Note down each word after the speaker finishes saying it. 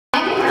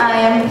I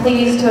am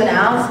pleased to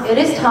announce it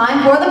is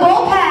time for the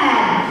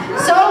bullpen.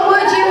 So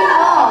would you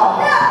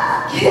all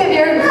give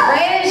your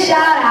greatest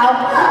shout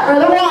out for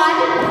the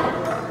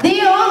one,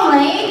 the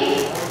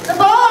only, the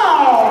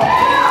Bull.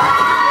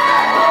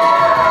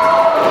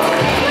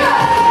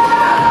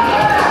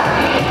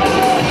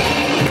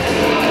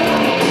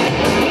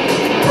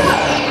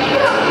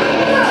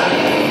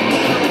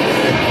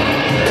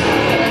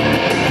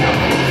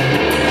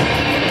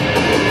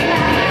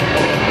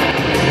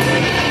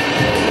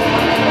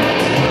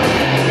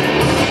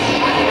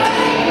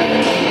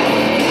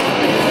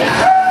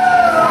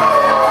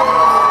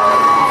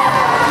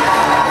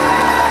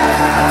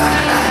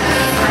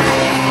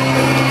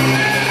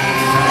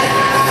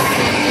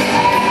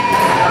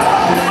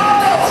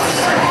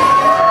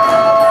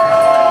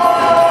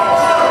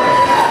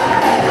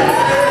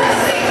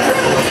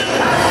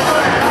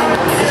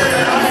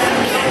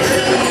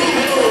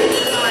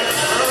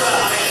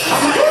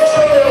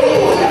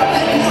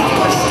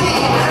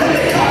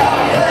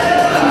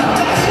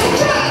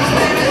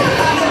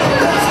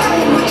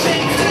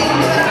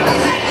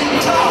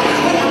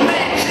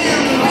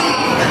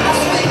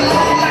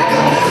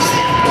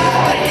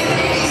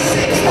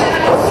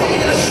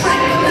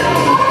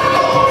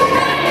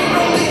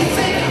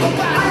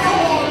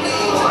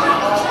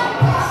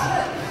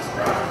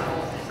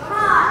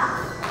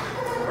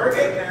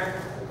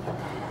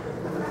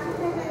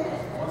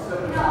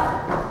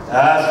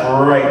 That's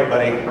right,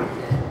 buddy.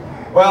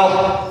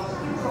 Well,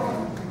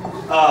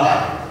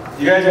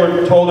 you guys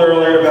were told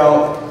earlier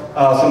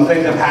about some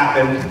things that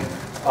happened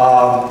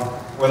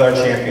with our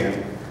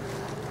champion.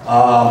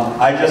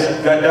 I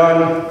just got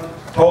done,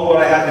 told what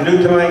I had to do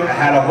tonight. I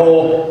had a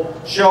whole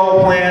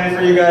show planned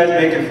for you guys,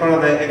 making fun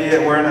of the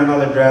idiot wearing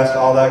another dress,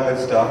 all that good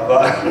stuff,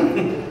 but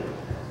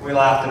we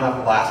laughed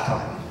enough last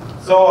time.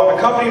 So I'm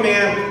a company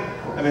man.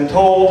 I've been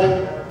told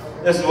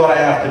this is what I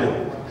have to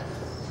do.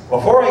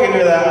 Before I get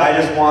into that, I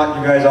just want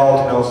you guys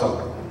all to know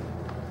something.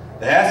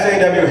 The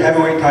SAW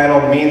heavyweight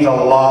title means a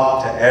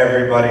lot to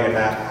everybody in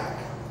that pack.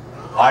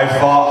 I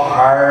fought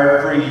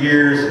hard for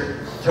years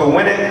to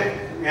win it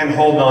and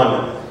hold on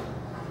to it.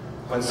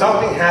 When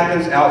something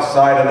happens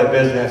outside of the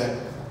business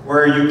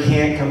where you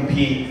can't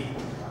compete,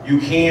 you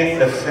can't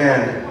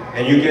defend,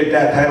 and you get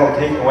that title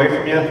taken away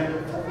from you,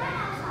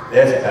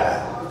 it's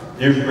bad.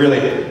 You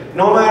really,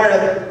 no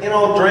matter, you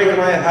know, Drake and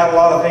I have had a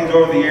lot of things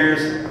over the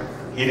years.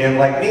 He didn't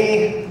like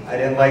me, I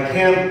didn't like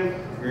him.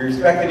 We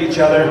respected each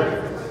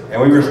other,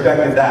 and we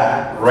respected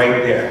that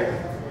right there.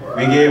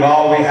 We gave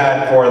all we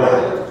had for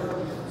that.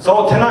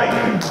 So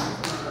tonight,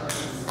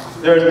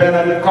 there's been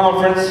a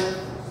conference,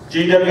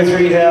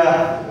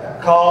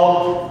 GW3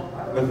 called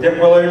with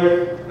Dick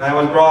Willard, and I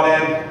was brought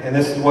in, and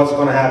this is what's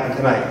going to happen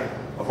tonight.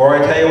 Before I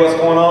tell you what's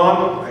going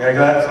on, I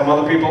gotta get some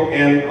other people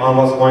in on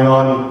what's going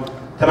on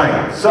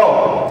tonight.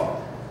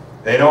 So,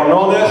 they don't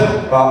know this,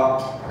 but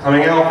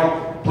coming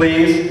out,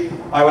 please,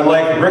 I would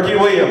like Ricky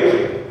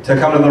Williams to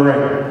come to the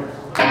ring.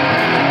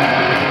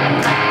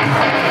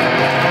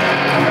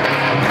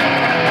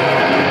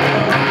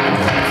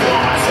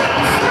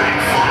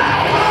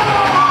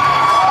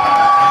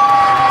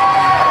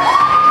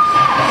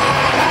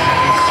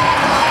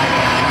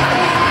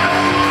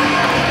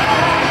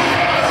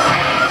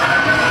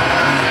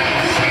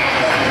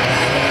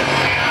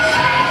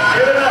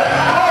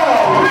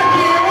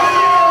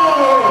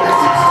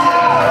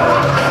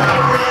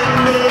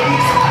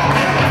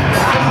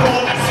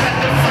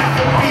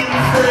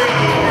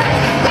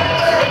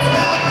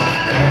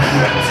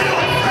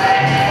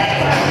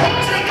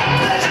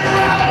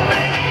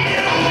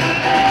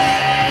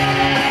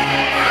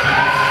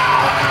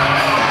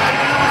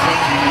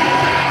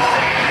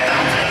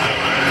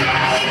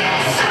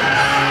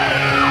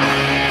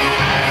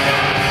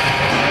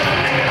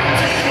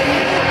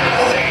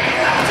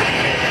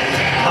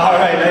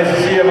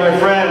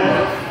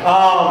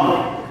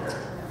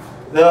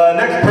 The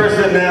next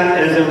person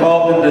that is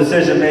involved in the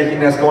decision making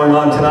that's going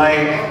on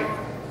tonight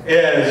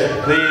is,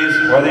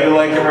 please, whether you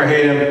like him or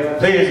hate him,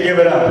 please give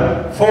it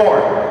up for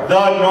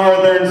the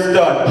Northern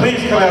Stud.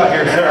 Please come out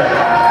here, sir.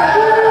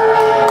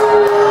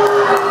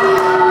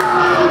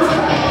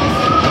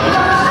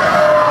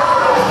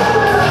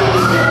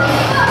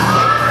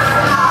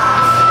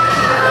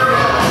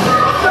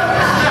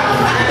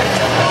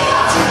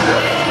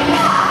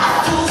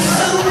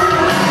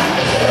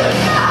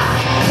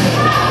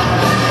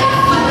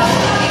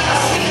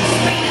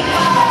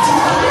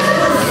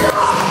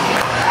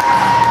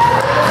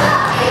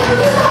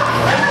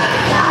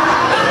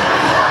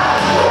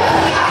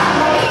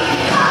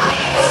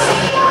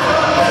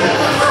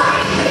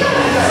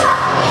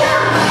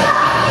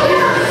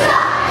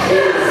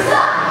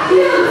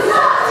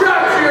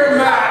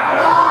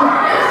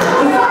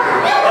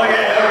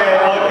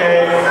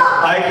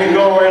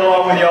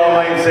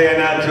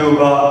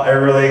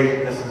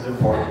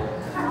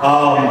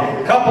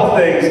 Couple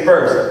things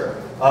first.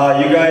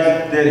 You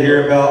guys did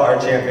hear about our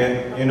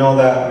champion. You know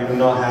that we do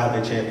not have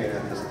a champion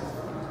at this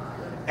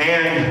time.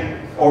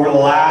 And over the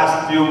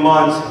last few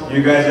months,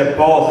 you guys have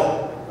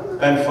both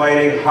been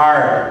fighting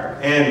hard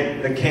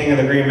and the King of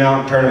the Green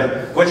Mountain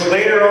Tournament, which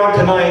later on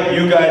tonight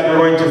you guys are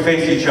going to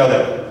face each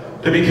other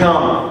to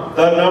become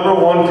the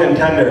 #1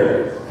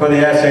 contender for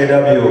the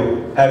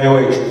SAW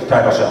Heavyweight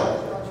title shot.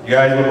 You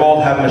guys were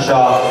both having a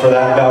shot for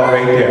that belt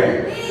right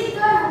there.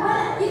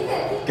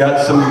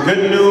 Got some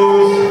good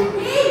news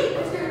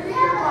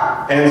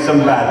and some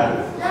bad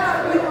news.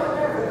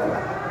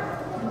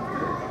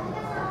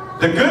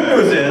 The good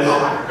news is,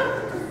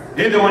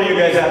 neither one of you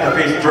guys have to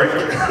face Drake.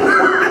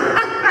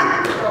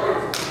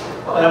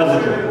 Oh, that was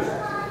a joke.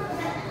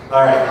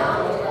 All right.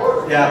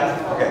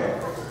 Yeah, okay.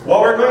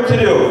 What we're going to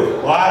do,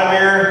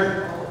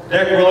 Vladimir,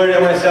 Dick Willard,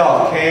 and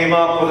myself came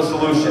up with a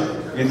solution.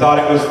 We thought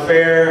it was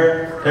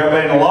fair to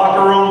everybody in the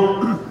locker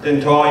room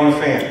and to all you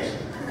fans.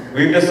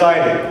 We've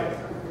decided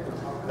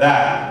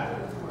that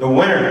the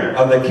winner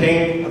of the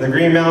King of the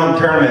Green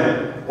Mountain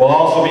Tournament will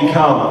also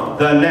become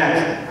the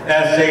next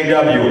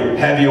SAW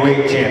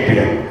Heavyweight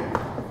Champion.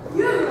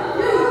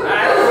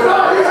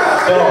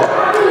 So,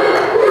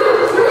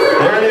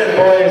 there it is,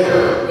 boys.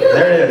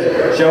 There it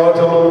is. Show it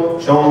to them.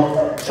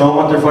 Show them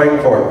what they're fighting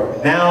for.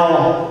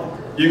 Now,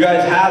 you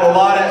guys had a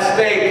lot at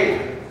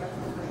stake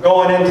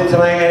going into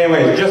tonight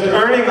anyways. Just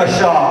earning a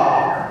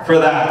shot for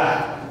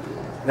that.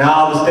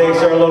 Now the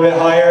stakes are a little bit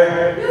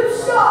higher.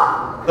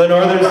 The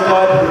Northern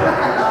Stud,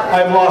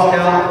 I've lost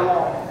count.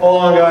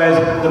 Hold on, guys.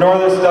 The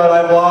Northern Stud,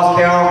 I've lost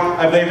count.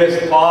 I believe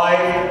it's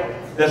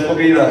 5. This will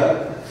be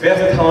the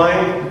 5th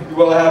time. You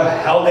will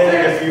have held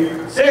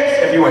it 6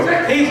 if you win.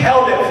 He's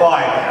held it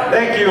 5.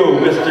 Thank you,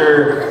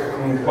 Mr.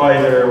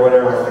 Pfizer or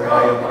whatever the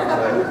guy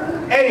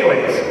is.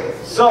 Anyways,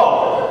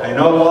 so I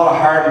know a lot of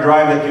hard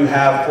drive that you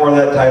have for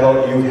that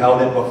title. You've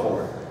held it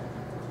before.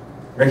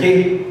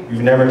 Ricky,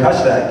 you've never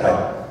touched that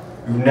title.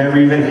 You've never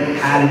even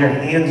had your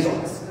hands on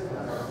it.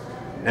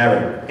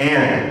 Never.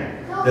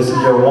 And this is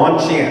your one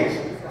chance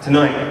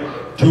tonight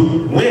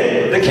to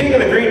win the King of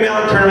the Green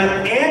Mountain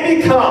Tournament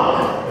and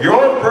become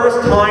your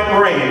first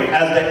time reign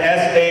as the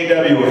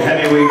SAW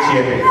Heavyweight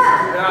Champion.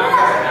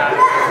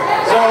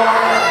 So,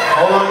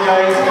 hold on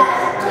guys.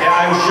 Yeah,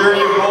 I'm sure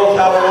you both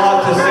have a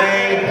lot to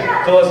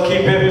say, so let's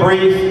keep it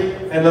brief.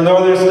 And the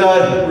Northern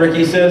Stud,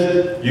 Ricky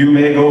says, you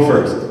may go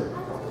first.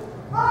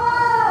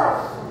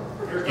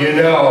 You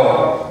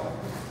know,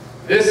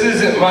 this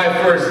isn't my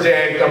first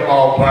day at the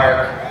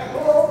ballpark.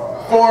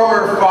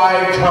 Former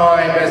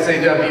 5-time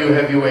SAW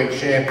Heavyweight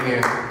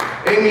Champion.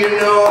 And you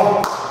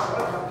know,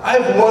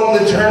 I've won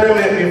the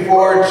tournament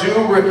before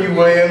too, Ricky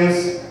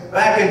Williams.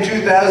 Back in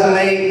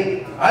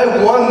 2008,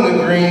 I won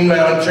the Green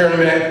Mountain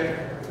Tournament.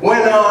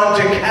 Went on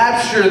to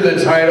capture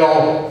the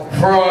title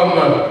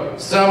from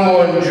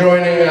someone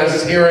joining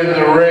us here in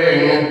the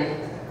ring.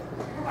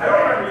 I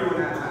don't remember you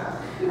in that.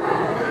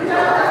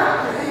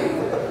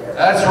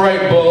 That's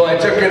right, Bull. I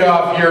took it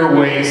off your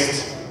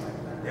waist.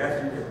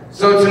 Yes, you did.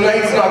 So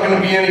tonight's not going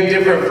to be any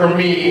different for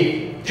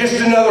me. Just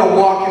another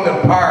walk in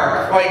the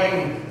park,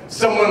 fighting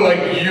someone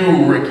like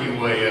you, Ricky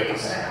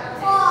Williams.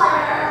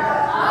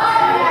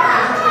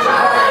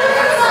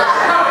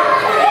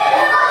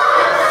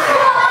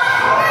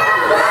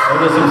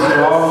 Those are some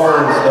strong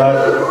words,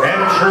 Doug.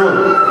 And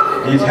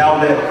true. He's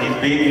held it. He's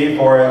beaten me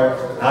for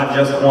it. Not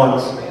just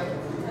once.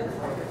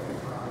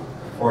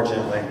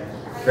 Fortunately.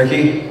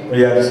 Ricky, what do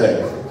you have to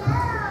say?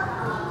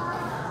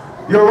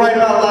 You're right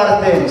about a lot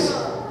of things.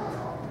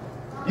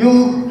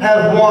 You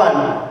have won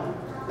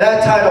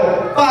that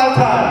title 5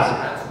 times.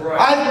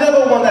 I've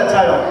never won that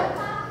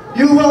title.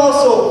 You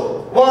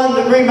also won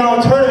the Green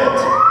Mountain Tournament.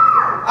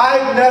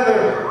 I've never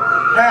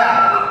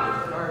had.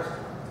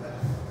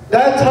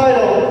 That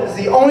title is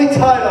the only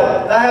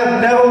title that I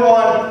have never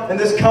won in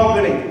this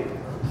company.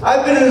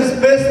 I've been in this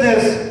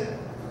business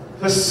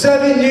for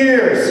 7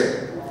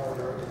 years.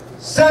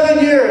 7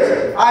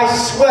 years. I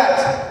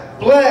sweat,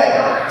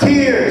 bled,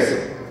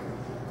 tears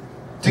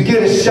to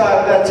get a shot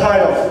at that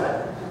title.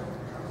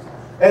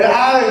 And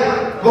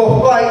I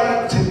will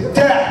fight to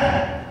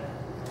death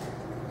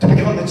to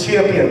become the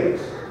champion.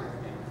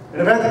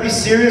 And if I have to be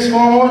serious for a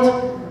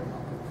moment,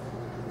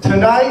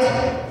 tonight,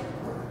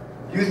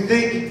 you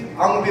think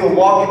I'm going to be a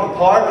walk in the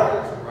park?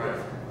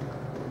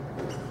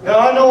 Now,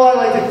 I know I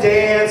like to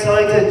dance,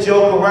 I like to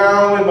joke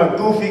around with my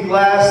goofy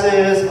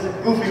glasses,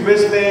 goofy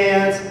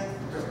wristbands.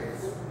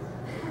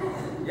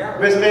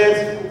 Wristbands.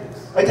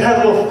 I like to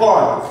have a little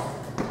fun.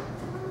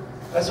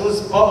 That's what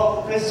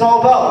it's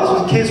all about. This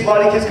is kids,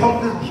 body kids come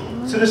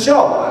to the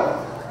show.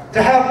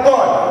 To have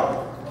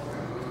fun.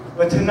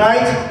 But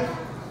tonight,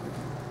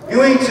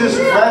 you ain't just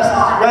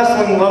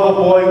wrestling lover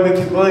boy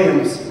Ricky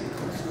Williams,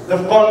 the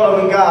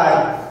fun-loving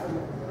guy.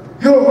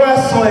 You're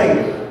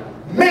wrestling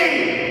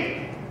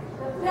me!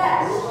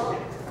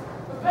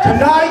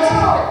 Tonight,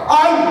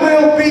 I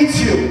will beat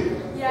you.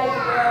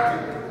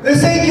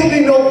 This ain't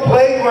giving no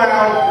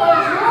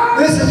playground.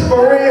 This is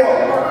for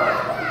real.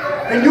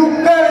 And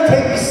you better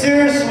take me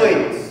seriously.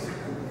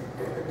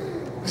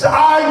 Because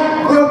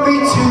I will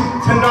beat you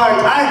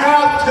tonight. I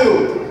have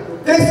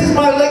to. This is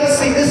my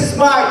legacy. This is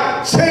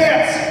my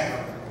chance.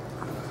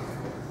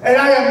 And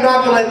I am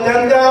not going to let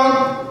them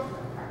down.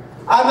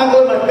 I'm not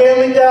going to let my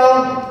family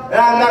down. And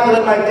I'm not going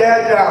to let my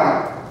dad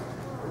down.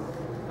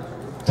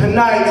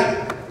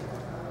 tonight,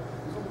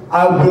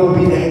 I will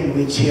be the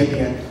heavyweight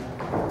champion.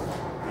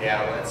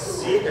 Yeah, let's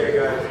see. Okay,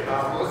 guys.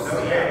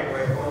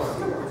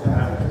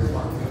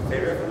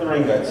 Save it for the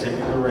ring, guys. Save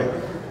it for the ring.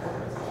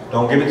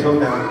 Don't give it to him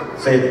now.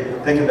 Save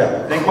it. Think about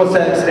it. Think what's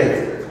at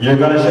stake. You're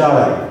going to shout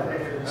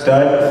out.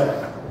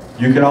 Stud,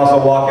 you can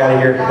also walk out of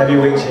here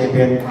heavyweight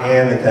champion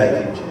and the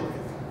tag team champion.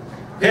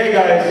 Okay,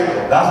 guys.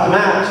 That's the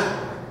match.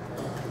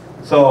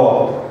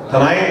 So,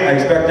 tonight, I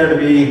expect there to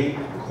be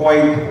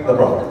quite the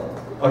brawl.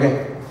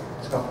 Okay.